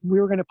 Like we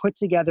were going to put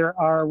together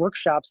our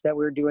workshops that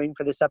we were doing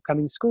for this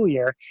upcoming school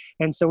year.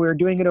 And so we were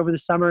doing it over the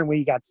summer and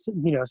we got,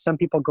 some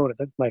people go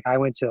to I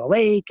went to the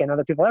lake and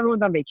other people,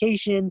 everyone's on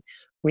vacation.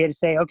 We had to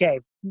say, okay,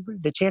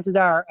 the chances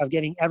are of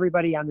getting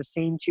everybody on the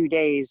same 2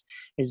 days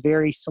is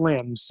very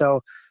slim.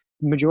 So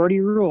majority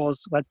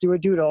rules, let's do a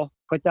doodle,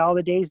 put all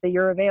the days that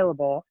you're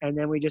available. And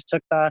then we just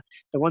took the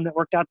one that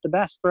worked out the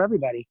best for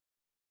everybody.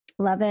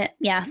 Love it.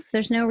 Yes.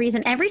 There's no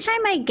reason. Every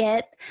time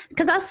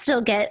because I'll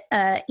still get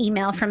an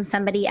email from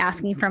somebody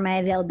asking for my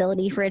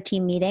availability for a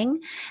team meeting.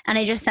 And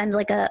I just send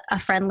a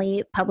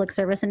friendly public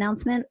service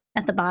announcement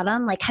at the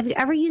bottom. Have you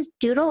ever used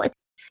Doodle?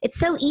 It's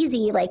so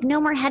easy.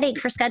 No more headache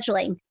for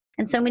scheduling.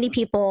 And so many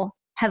people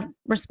have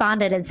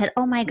responded and said,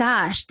 oh my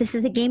gosh, this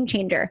is a game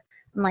changer.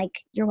 I'm like,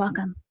 you're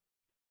welcome.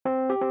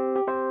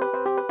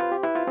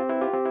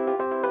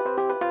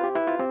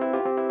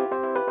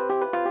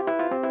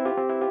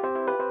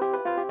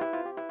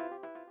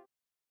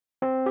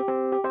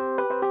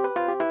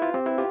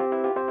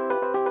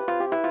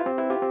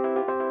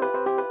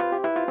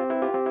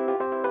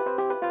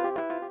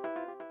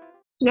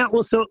 Yeah,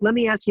 well, so let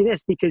me ask you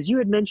this, because you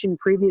had mentioned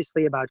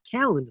previously about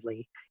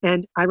Calendly,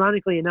 and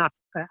ironically enough,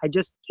 I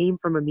just came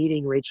from a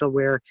meeting, Rachel,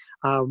 where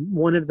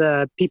one of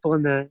the people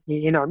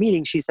in our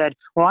meeting, she said,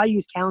 well, I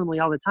use Calendly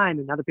all the time,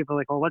 and other people are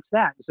like, well, what's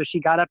that? So she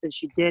got up and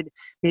she did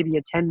maybe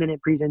a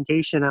 10-minute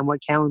presentation on what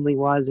Calendly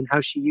was and how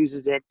she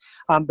uses it.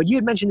 But you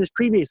had mentioned this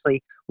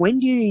previously. When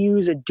do you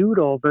use a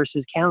Doodle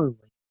versus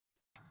Calendly?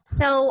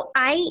 So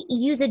I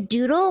use a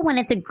Doodle when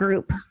it's a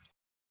group.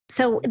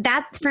 So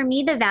that, for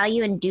me, the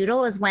value in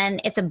Doodle is when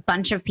it's a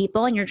bunch of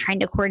people and you're trying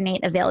to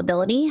coordinate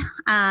availability.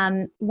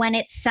 When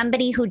it's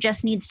somebody who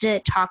just needs to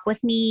talk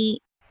with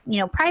me,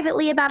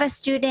 privately about a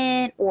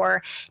student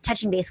or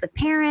touching base with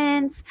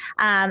parents,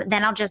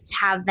 then I'll just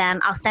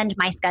I'll send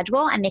my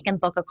schedule and they can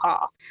book a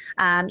call,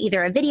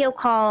 either a video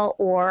call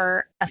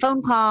or a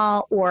phone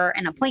call or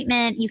an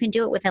appointment. You can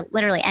do it with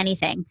literally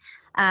anything.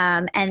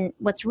 And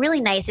what's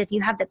really nice, if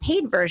you have the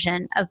paid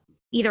version of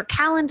either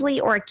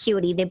Calendly or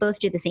Acuity, they both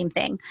do the same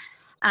thing.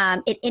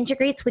 It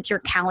integrates with your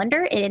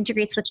calendar. It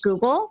integrates with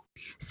Google.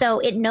 So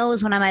it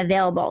knows when I'm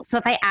available. So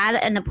if I add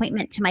an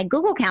appointment to my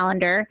Google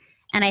Calendar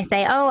and I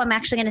say, oh, I'm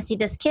actually going to see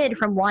this kid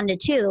from 1 to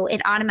 2,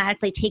 it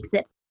automatically takes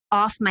it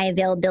off my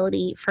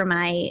availability for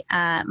my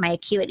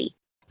Acuity.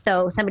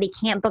 So somebody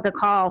can't book a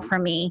call for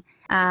me.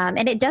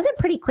 And it does it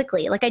pretty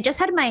quickly. I just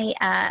had my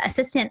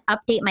assistant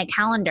update my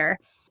calendar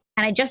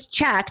and I just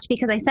checked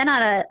because I sent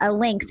out a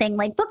link saying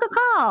book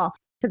a call.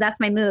 Because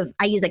that's my move.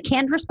 I use a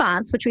canned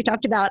response, which we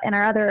talked about in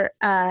our other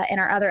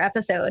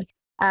episode,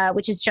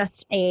 which is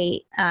just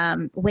a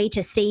way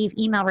to save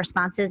email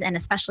responses and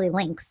especially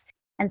links.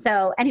 And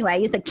so anyway, I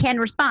use a canned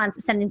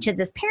response sending to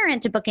this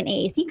parent to book an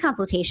AAC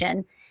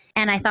consultation.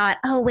 And I thought,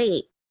 oh,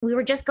 wait, we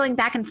were just going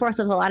back and forth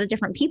with a lot of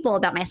different people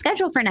about my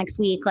schedule for next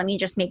week. Let me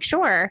just make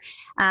sure,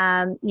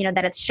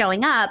 that it's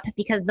showing up,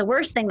 because the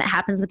worst thing that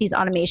happens with these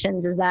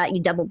automations is that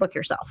you double book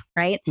yourself,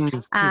 right?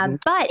 Mm-hmm.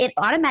 But it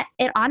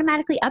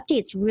automatically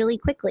updates really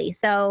quickly.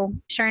 So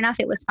sure enough,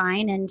 it was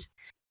fine. And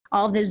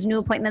all of those new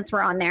appointments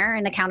were on there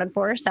and accounted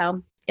for.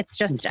 So it's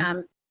just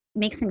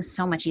makes things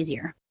so much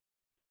easier.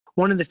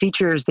 One of the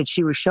features that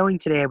she was showing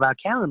today about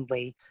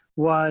Calendly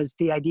was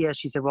the idea.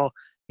 She said, well,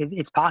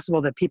 it's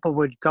possible that people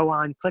would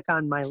click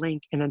on my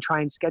link and then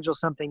try and schedule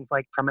something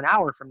from an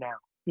hour from now.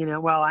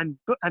 Well,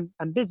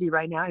 I'm busy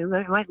right now.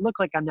 It might look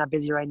like I'm not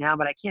busy right now,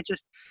 but I can't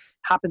just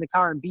hop in the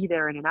car and be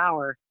there in an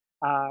hour.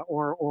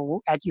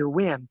 or at your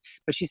whim.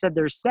 But she said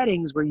there's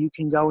settings where you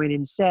can go in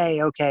and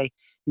say, okay,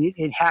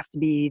 it have to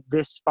be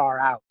this far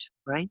out,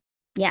 right?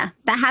 Yeah,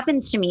 that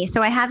happens to me.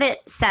 So I have it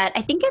set,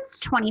 I think it's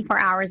 24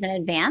 hours in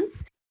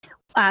advance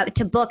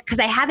to book, because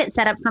I have it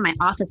set up for my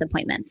office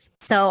appointments.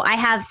 So I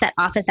have set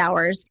office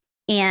hours,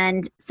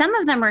 and some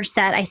of them are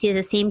set. I see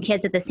the same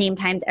kids at the same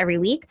times every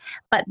week.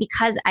 But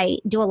because I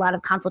do a lot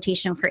of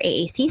consultation for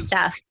AAC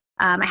stuff,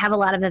 I have a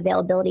lot of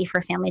availability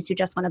for families who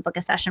just want to book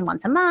a session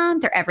once a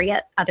month or every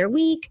other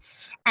week.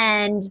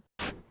 And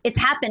it's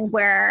happened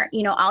where,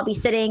 I'll be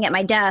sitting at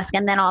my desk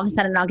and then all of a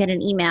sudden I'll get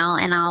an email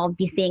and I'll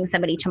be seeing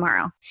somebody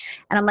tomorrow.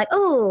 And I'm like,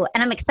 oh,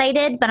 and I'm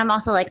excited, but I'm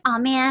also like, oh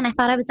man, I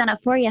thought I was done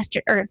at 4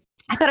 yesterday, or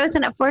I thought I was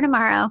done at 4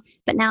 tomorrow,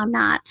 but now I'm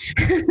not.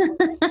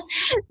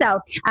 So,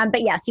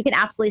 but yes, you can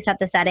absolutely set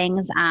the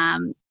settings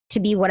to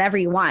be whatever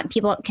you want.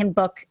 People can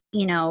book,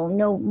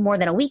 no more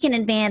than a week in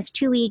advance,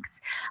 2 weeks.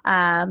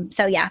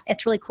 So yeah,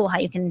 it's really cool how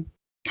you can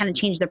kind of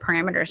change the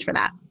parameters for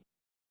that.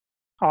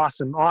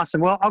 Awesome.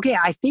 Well, okay,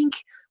 I think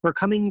we're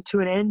coming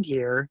to an end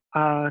here.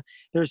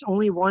 There's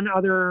only one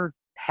other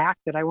hack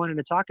that I wanted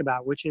to talk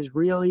about, which is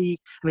really,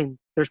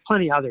 there's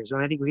plenty others,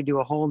 and I think we could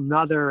do a whole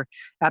nother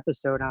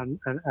episode on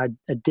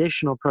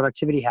additional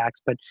productivity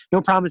hacks, but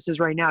no promises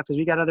right now because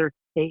we got other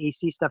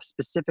AAC stuff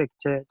specific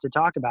to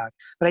talk about.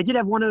 But I did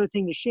have one other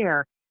thing to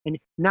share, and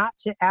not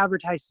to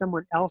advertise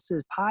someone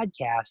else's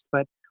podcast,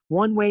 but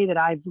one way that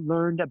I've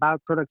learned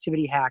about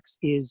productivity hacks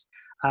is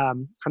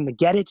from the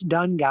Get It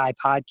Done Guy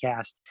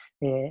podcast.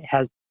 It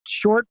has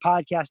short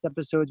podcast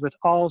episodes with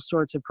all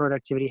sorts of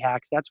productivity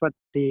hacks. That's what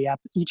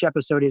each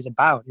episode is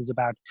about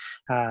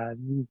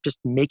just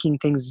making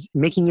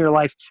your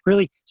life,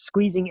 really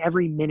squeezing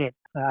every minute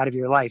out of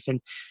your life. And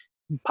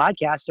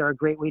podcasts are a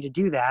great way to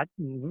do that.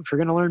 If you're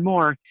going to learn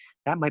more,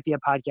 that might be a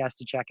podcast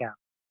to check out.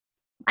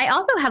 I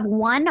also have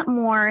one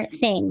more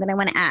thing that I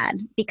want to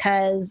add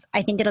because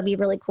I think it'll be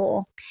really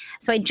cool.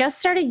 So I just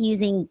started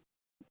using,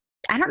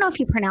 I don't know if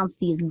you pronounce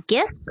these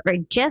GIFs or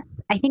GIFs.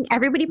 I think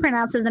everybody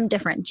pronounces them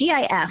different.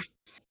 GIF.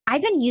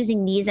 I've been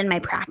using these in my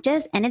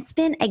practice and it's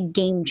been a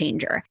game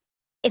changer.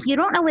 If you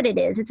don't know what it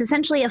is, it's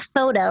essentially a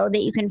photo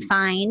that you can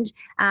find.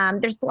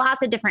 There's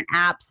lots of different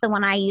apps. The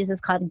one I use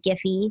is called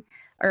Giphy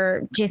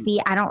or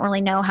Jiffy. I don't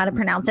really know how to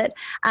pronounce it.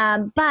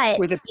 But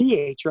with a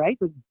PH, right?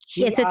 With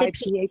it's at the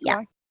G-I-P-H-Y?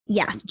 Yeah.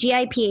 Yes,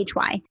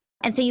 GIPHY.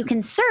 And so you can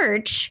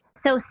search.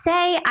 So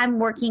say I'm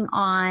working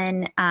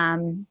on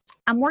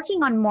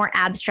more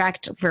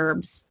abstract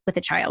verbs with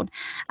a child.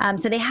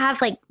 So they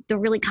have like the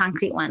really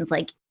concrete ones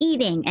like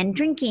eating and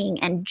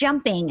drinking and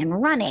jumping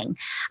and running.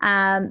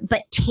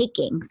 But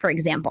taking, for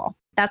example,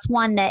 that's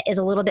one that is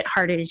a little bit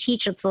harder to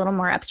teach. It's a little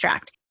more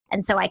abstract.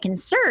 And so I can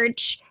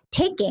search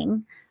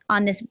taking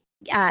on this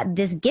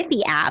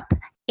Giphy app,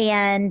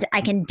 and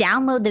I can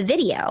download the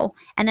video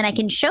and then I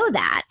can show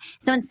that.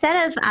 So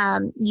instead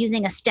of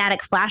using a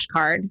static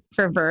flashcard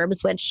for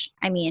verbs, which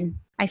I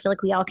feel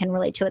like we all can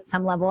relate to at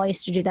some level. I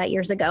used to do that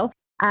years ago.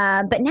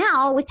 But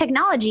now with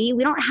technology,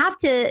 we don't have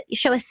to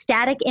show a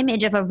static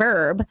image of a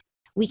verb.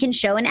 We can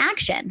show an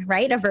action,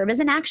 right? A verb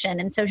is an action.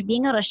 And so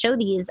being able to show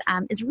these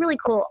is really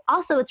cool.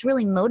 Also, it's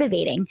really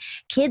motivating.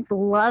 Kids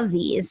love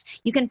these.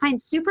 You can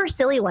find super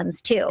silly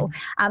ones too.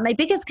 My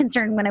biggest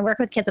concern when I work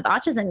with kids with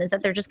autism is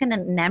that they're just going to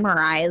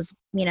memorize,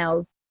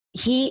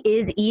 he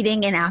is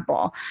eating an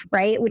apple,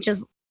 right? Which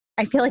is,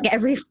 I feel like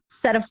every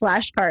set of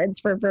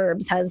flashcards for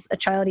verbs has a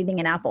child eating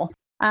an apple.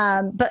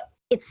 But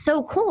it's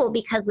so cool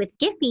because with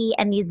Giphy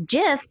and these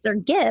GIFs or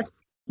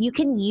GIFs, you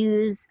can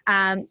use,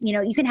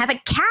 you can have a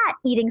cat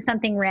eating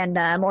something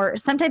random or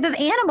some type of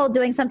animal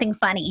doing something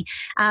funny.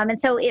 And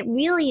so it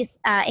really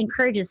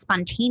encourages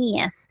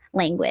spontaneous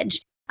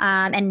language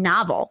and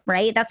novel,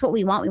 right? That's what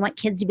we want. We want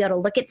kids to be able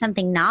to look at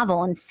something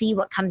novel and see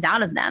what comes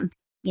out of them,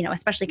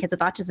 especially kids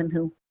with autism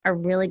who are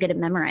really good at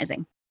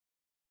memorizing.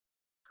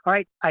 All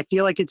right. I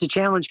feel like it's a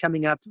challenge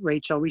coming up,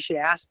 Rachel. We should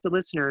ask the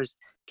listeners,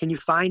 can you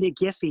find a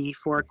Giphy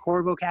for a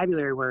core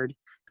vocabulary word?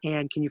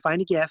 And can you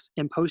find a GIF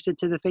and post it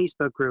to the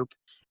Facebook group?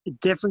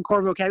 Different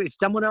core vocabulary. If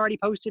someone already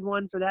posted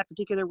one for that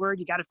particular word,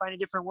 you got to find a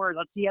different word.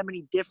 Let's see how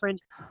many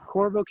different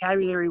core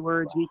vocabulary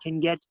words we can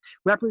get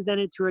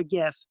represented through a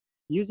GIF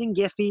using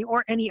Giphy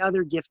or any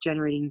other GIF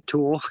generating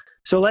tool.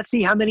 So let's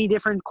see how many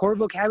different core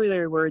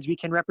vocabulary words we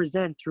can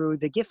represent through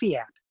the Giphy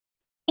app.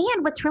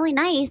 And what's really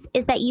nice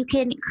is that you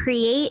can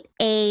create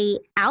an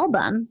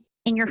album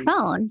in your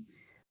phone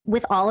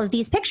with all of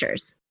these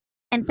pictures.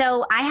 And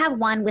so I have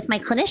one with my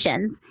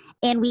clinicians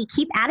and we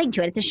keep adding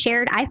to it. It's a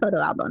shared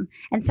iPhoto album.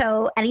 And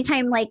so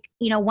anytime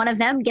one of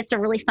them gets a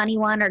really funny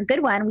one or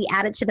good one, we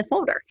add it to the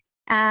folder.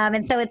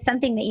 And so it's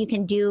something that you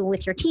can do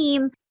with your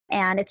team.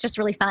 And it's just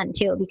really fun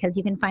too, because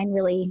you can find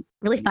really,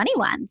 really funny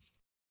ones.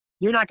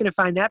 You're not going to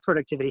find that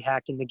productivity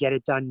hack in the Get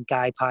It Done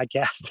Guy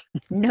podcast.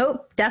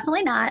 Nope,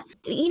 definitely not.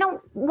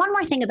 One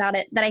more thing about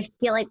it that I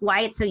feel like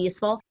why it's so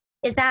useful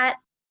is that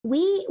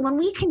when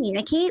we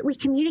communicate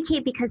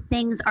because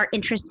things are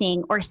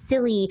interesting or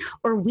silly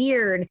or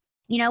weird,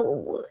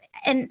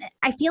 and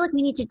I feel like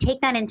we need to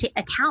take that into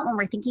account when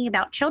we're thinking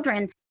about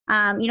children.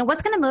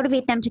 What's going to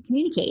motivate them to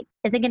communicate?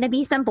 Is it going to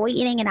be some boy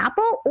eating an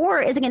apple,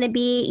 or is it going to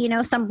be,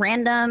 some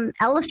random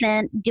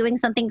elephant doing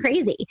something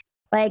crazy?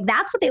 Like,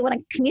 that's what they want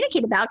to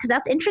communicate about, because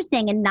that's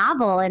interesting and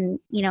novel and,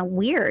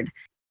 weird.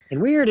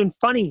 And weird and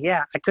funny.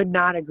 Yeah, I could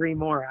not agree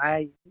more.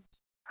 I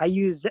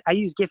use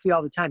Giphy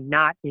all the time,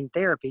 not in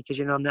therapy because,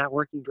 I'm not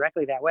working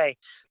directly that way,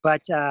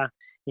 but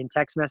in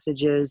text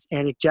messages,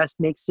 and it just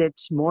makes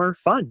it more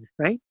fun,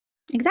 right?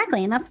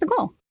 Exactly. And that's the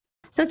goal.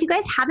 So if you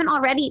guys haven't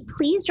already,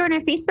 please join our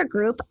Facebook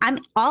group. I'm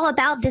all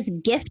about this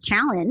gift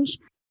challenge.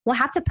 We'll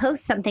have to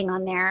post something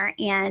on there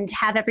and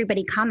have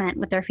everybody comment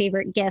with their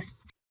favorite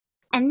gifts.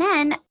 And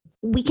then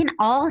we can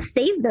all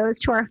save those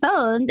to our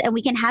phones, and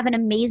we can have an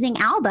amazing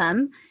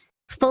album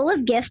full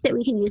of gifts that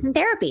we can use in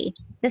therapy.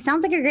 This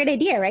sounds like a great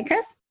idea, right,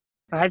 Chris?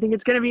 I think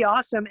it's going to be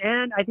awesome.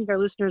 And I think our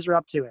listeners are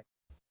up to it.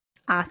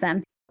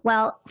 Awesome.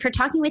 Well, for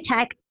Talking with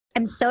Tech,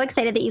 I'm so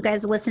excited that you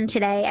guys listened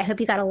today. I hope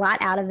you got a lot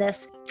out of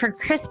this. For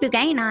Chris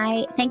Bugaj and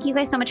I, thank you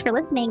guys so much for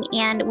listening,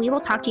 and we will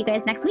talk to you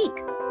guys next week.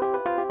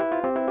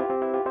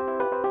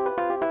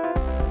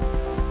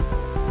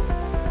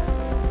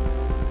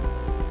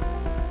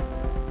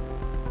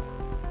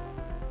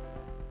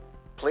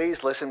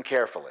 Please listen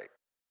carefully.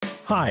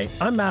 Hi,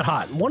 I'm Matt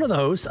Hott, one of the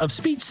hosts of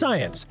Speech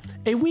Science,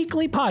 a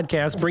weekly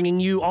podcast bringing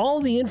you all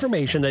the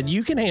information that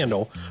you can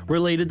handle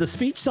related to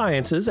speech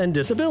sciences and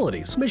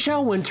disabilities.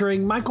 Michelle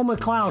Wintering, Michael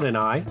McLeod, and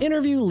I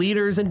interview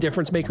leaders and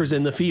difference makers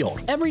in the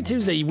field. Every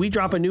Tuesday, we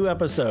drop a new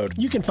episode.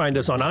 You can find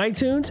us on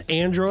iTunes,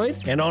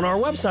 Android, and on our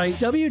website,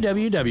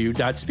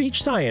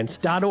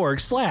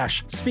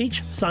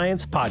 www.speechscience.org/Speech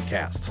Science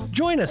Podcast.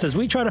 Join us as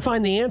we try to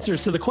find the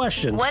answers to the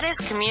question, what is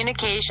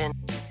communication?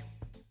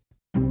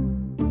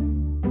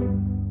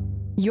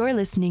 You're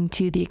listening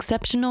to the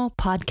Exceptional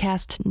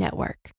Podcast Network.